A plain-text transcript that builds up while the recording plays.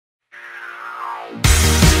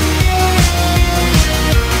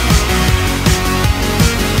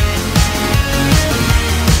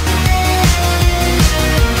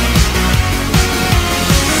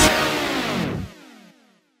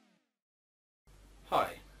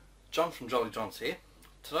John from Jolly John's here.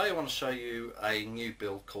 Today I want to show you a new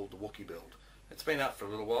build called the Wookie Build. It's been out for a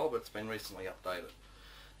little while, but it's been recently updated.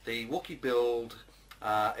 The Wookie Build,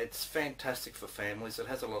 it's fantastic for families. It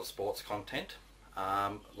has a lot of sports content,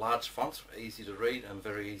 large fonts, easy to read and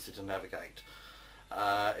very easy to navigate.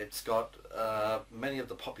 It's got many of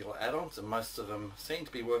the popular add-ons, and most of them seem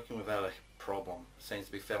to be working without a problem. It seems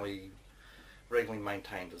to be fairly regularly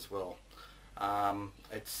maintained as well.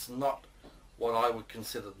 It's not what I would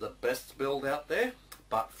consider the best build out there,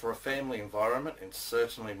 but for a family environment it's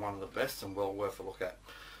certainly one of the best and well worth a look at.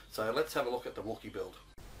 So let's have a look at the Wookie Build.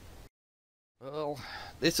 Well,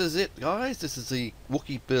 this is it, guys. This is the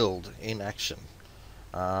Wookie Build in action.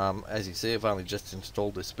 As you see, I've only just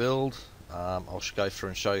installed this build. I'll go through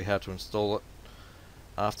and show you how to install it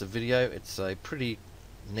after video. It's a pretty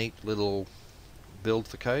neat little build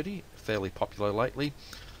for Kodi, fairly popular lately.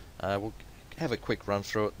 We'll have a quick run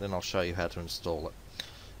through it, then I'll show you how to install it.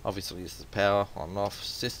 Obviously this is the power on and off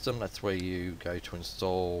system. That's where you go to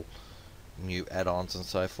install new add-ons and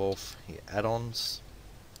so forth. Your add-ons,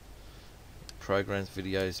 programs,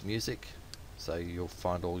 videos, music. So you'll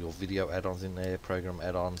find all your video add-ons in there, program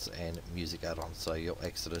add-ons and music add-ons. So your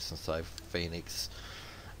Exodus and so Phoenix,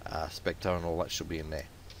 Spectre and all that should be in there.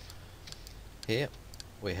 Here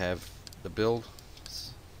we have the build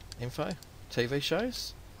info, TV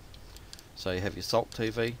shows. So you have your Salt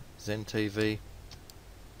TV, Zen TV,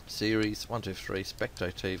 Series 123,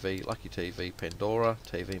 Specto TV, Lucky TV, Pandora,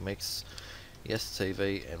 TV Mix, Yes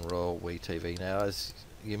TV and Royal Wii TV. Now, as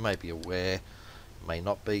you may be aware, may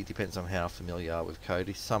not be, depends on how familiar you are with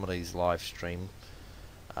Kodi, some of these live stream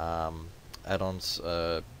add-ons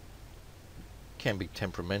can be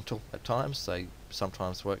temperamental at times. They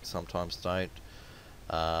sometimes work, sometimes don't.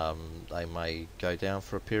 They may go down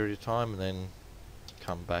for a period of time and then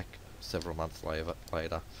come back several months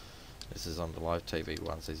later. This is on the live TV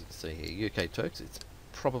ones, as you can see here. UK Turks, it's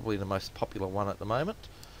probably the most popular one at the moment.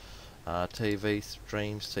 TV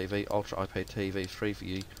streams, TV, Ultra IP TV, free for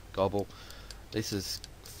you, Gobble. This is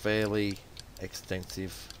fairly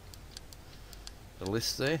extensive. The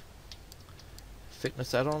list there.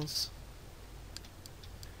 Fitness add-ons.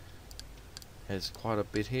 There's quite a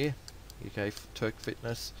bit here. UK Turk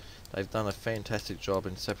Fitness. They've done a fantastic job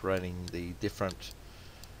in separating the different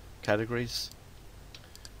categories,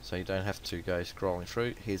 so you don't have to go scrolling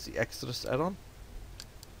through. Here's the Exodus add-on,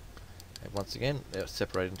 and once again they're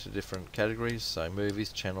separated into different categories, so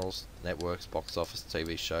movies, channels, networks, box office,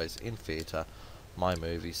 TV shows, in theatre, my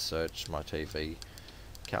movies, search, my TV,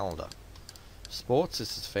 calendar. Sports,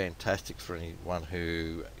 this is fantastic for anyone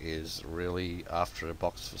who is really after a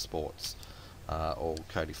box for sports, or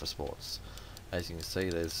Kodi for sports. As you can see,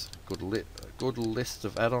 there's a good list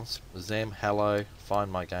of add-ons. Zem, Hello, Find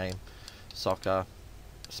My Game, Soccer,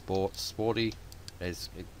 Sports, Sporty.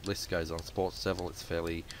 List goes on. Sports level, it's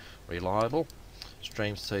fairly reliable.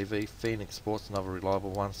 Streams TV, Phoenix Sports, another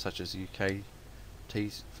reliable one, such as UK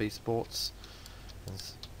TV Sports.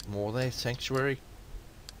 There's more there. Sanctuary.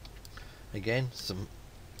 Again,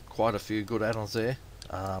 quite a few good add-ons there.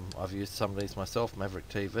 I've used some of these myself. Maverick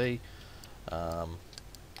TV.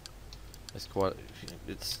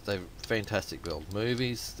 They're fantastic build.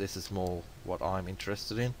 Movies, this is more what I'm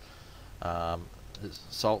interested in.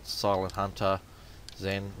 Salt, Silent Hunter,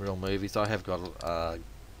 Zen, Real Movies. I have got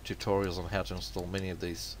tutorials on how to install many of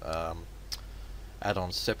these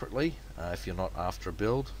add-ons separately. If you're not after a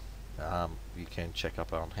build, you can check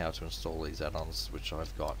up on how to install these add-ons, which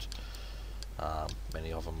I've got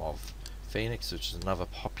many of them of. Phoenix, which is another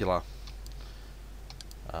popular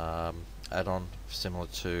add-on similar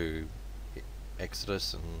to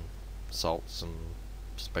Exodus and Salts and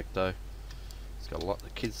Specto. It's got a lot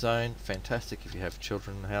of Kids Zone, fantastic if you have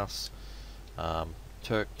children in the house.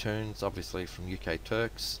 Turk Tunes, obviously from UK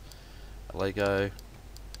Turks. Lego,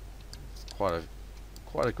 it's quite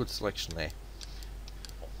a good selection there.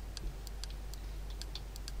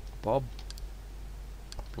 Bob,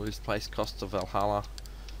 Blues Place, Costa Valhalla.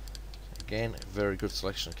 Again, a very good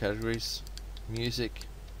selection of categories. Music,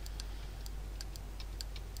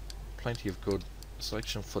 plenty of good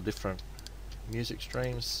selection for different music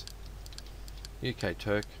streams. UK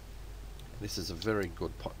Turk, this is a very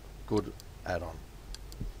good add-on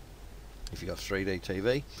if you've got 3D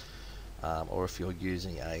TV, or if you're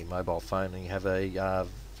using a mobile phone and you have a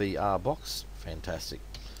VR box. Fantastic.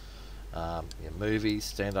 Your movies,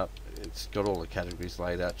 stand up, it's got all the categories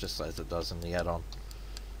laid out just as it does in the add-on,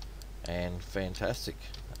 and fantastic.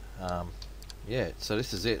 Yeah, so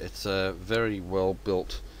this is it. It's a very well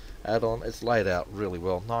built add-on. It's laid out really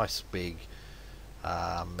well, nice big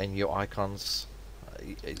menu icons.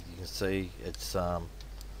 You can see it's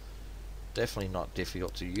Definitely not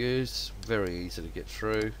difficult to use, very easy to get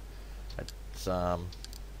through.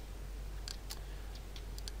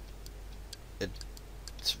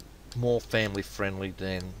 It's more family friendly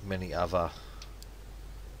than many other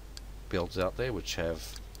builds out there which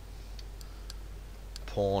have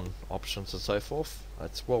pawn options and so forth.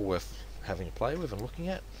 It's well worth having a play with and looking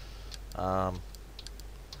at.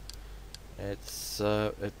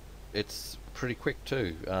 It's pretty quick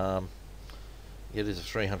too. It is a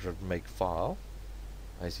 300 meg file,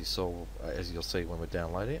 as you'll see when we're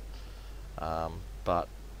downloading it. But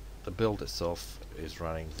the build itself is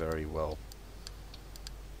running very well.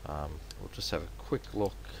 We'll just have a quick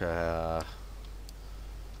look. We'll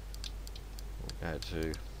go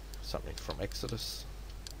to something from Exodus,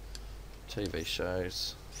 TV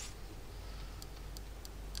shows.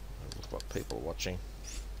 Look what people are watching.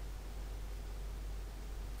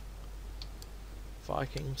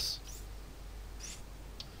 Vikings,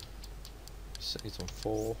 season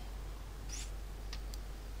 4,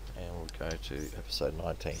 and we'll go to episode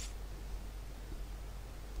 19.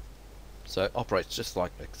 So it operates just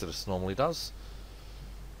like Exodus normally does.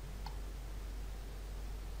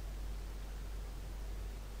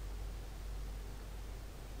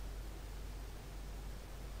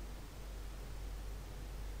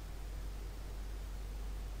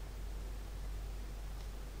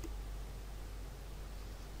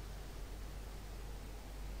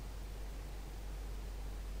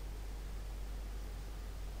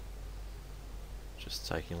 Just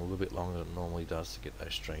taking a little bit longer than it normally does to get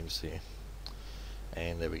those streams here.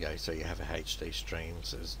 And there we go, so you have a HD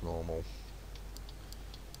streams as normal.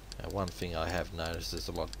 Now one thing I have noticed is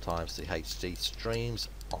a lot of times the HD streams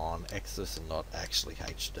on Exodus and not actually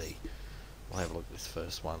HD. We'll have a look at this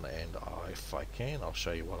first one, and if I can, I'll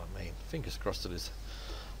show you what I mean. Fingers crossed it is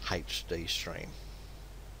HD stream.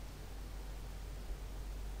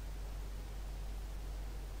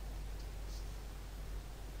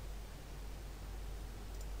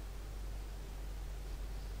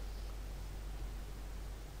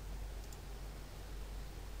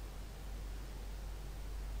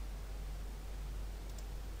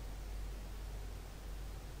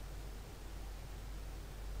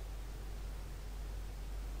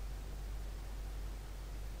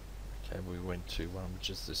 And we went to one which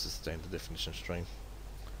is this is standard definition stream.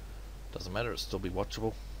 Doesn't matter, it'll still be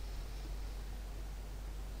watchable.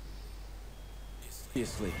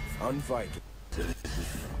 Seriously, unvital.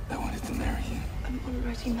 I wanted to marry you. I'm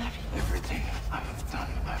already married. Everything I've done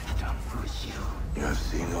for you. You have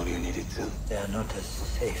seen all you needed to. They are not as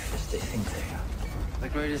safe as they think they are. The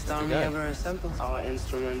greatest army ever assembled. Our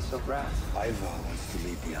instruments of wrath. Ivar wants to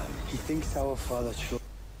lead the army. He thinks our father should.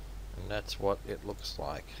 And that's what it looks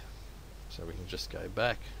like. So we can just go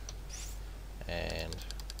back and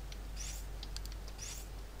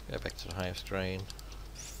go back to the home screen,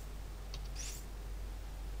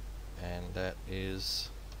 and that is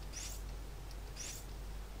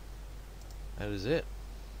it.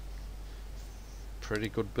 Pretty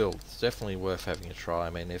good build. It's definitely worth having a try.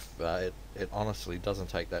 I mean, if it honestly doesn't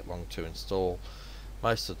take that long to install.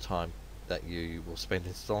 Most of the time that you will spend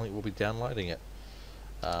installing it will be downloading it.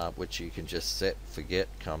 Which you can just set, forget,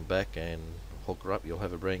 come back and hook her up. You'll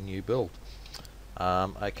have a brand new build.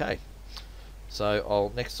 Okay,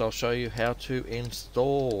 so next I'll show you how to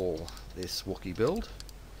install this Wookie Build,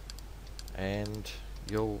 and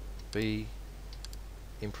you'll be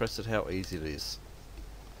impressed at how easy it is.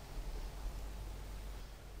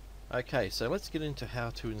 Okay, so let's get into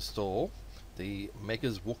how to install the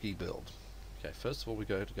Megas Wookie Build. Okay, first of all we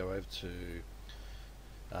go over to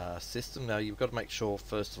system. Now you've got to make sure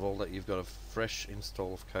first of all that you've got a fresh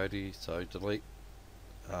install of Kodi, so delete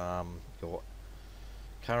your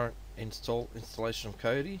current installation of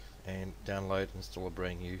Kodi and download and install a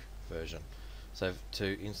brand new version. So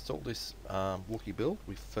to install this Wookie Build,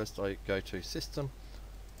 we first go to System,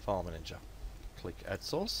 File Manager, click Add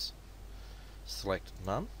Source, select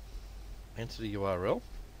None, enter the URL,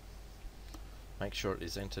 make sure it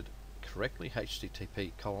is entered correctly,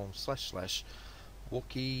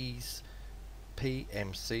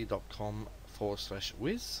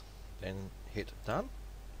 http://wookiespmc.com/wiz, then hit Done.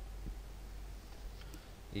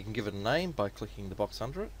 You can give it a name by clicking the box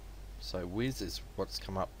under it. So Wiz is what's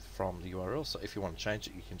come up from the URL, so if you want to change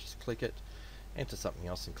it you can just click it, enter something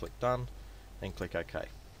else and click Done, then click OK.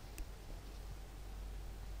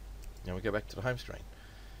 Now we go back to the home screen.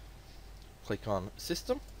 Click on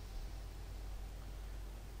System,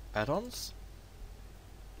 Add-ons,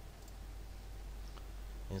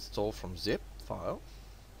 install from zip file,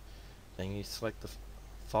 then you select the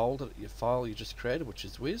file you just created, which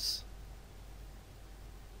is Wiz.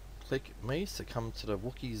 Click Me to come to the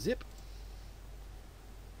Wookie zip,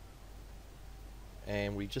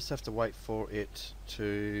 and we just have to wait for it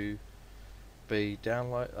to be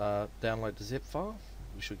download the zip file.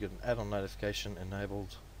 We should get an add-on notification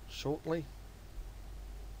enabled shortly.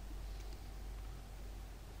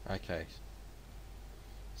 Okay,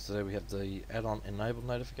 so there we have the add-on enabled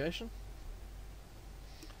notification,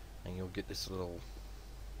 and you'll get this little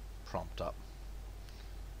prompt up.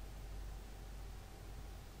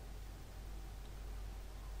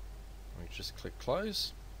 We just click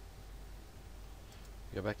close,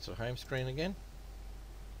 go back to the home screen again,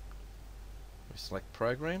 we select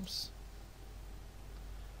programs,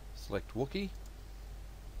 select Wookie, it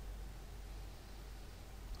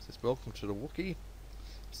says welcome to the Wookie,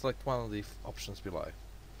 select one of the options below.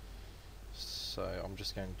 So I'm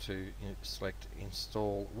just going to select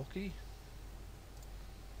install Wookie,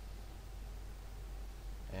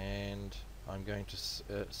 and I'm going to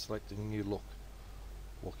select a new look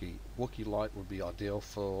Wookie. Wookie Lite would be ideal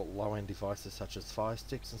for low-end devices such as Fire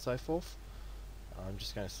Sticks and so forth. I'm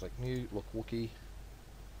just going to select new look Wookie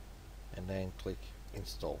and then click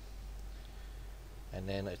install, and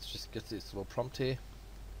then it just gets this little prompt here.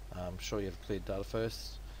 I'm sure you have cleared data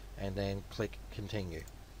first, and then click continue,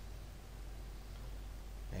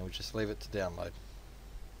 and we just leave it to download.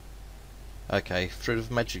 Okay, through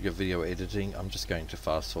the magic of video editing, I'm just going to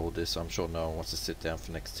fast forward this. I'm sure no one wants to sit down for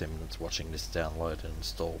the next 10 minutes watching this download and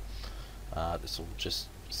install. This will just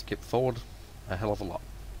skip forward a hell of a lot.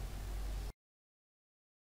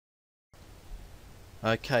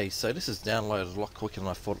 Okay, so this is downloaded a lot quicker than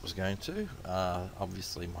I thought it was going to.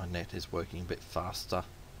 Obviously my net is working a bit faster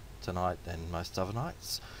tonight than most other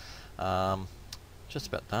nights. Just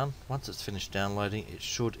about done. Once it's finished downloading, it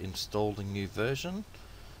should install the new version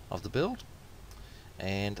of the build,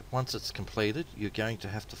 and once it's completed, you're going to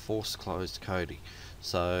have to force close Kodi.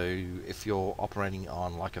 So if you're operating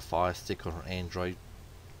on like a Fire Stick or an Android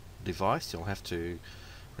device, you'll have to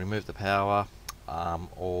remove the power,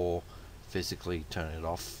 or physically turn it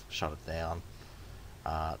off, shut it down,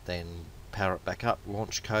 then power it back up,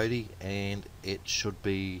 launch Kodi, and it should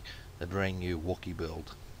be a brand new Wookie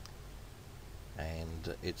build,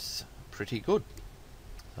 and it's pretty good.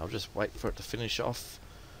 I'll just wait for it to finish off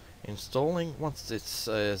installing. Once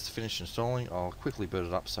it's finished installing, I'll quickly boot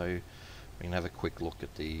it up so we can have a quick look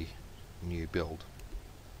at the new build.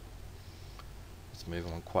 It's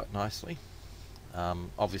moving on quite nicely.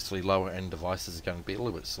 Obviously lower end devices are going to be a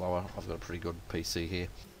little bit slower. I've got a pretty good PC here.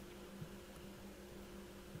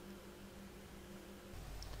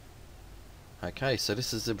 Okay, so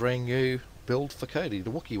this is the brand new build for Kodi,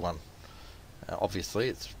 the Wookie one. Obviously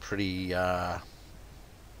it's pretty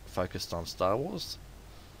focused on Star Wars.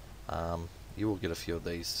 You will get a few of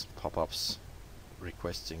these pop-ups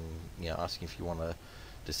requesting, asking if you want to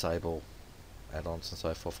disable add-ons and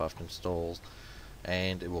so forth after installs,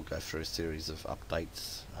 and it will go through a series of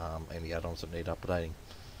updates, any add-ons that need updating.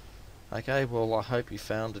 Okay, well I hope you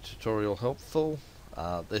found the tutorial helpful.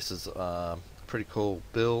 This is a pretty cool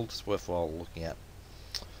build, it's worthwhile looking at.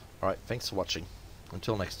 Alright, thanks for watching.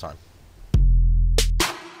 Until next time.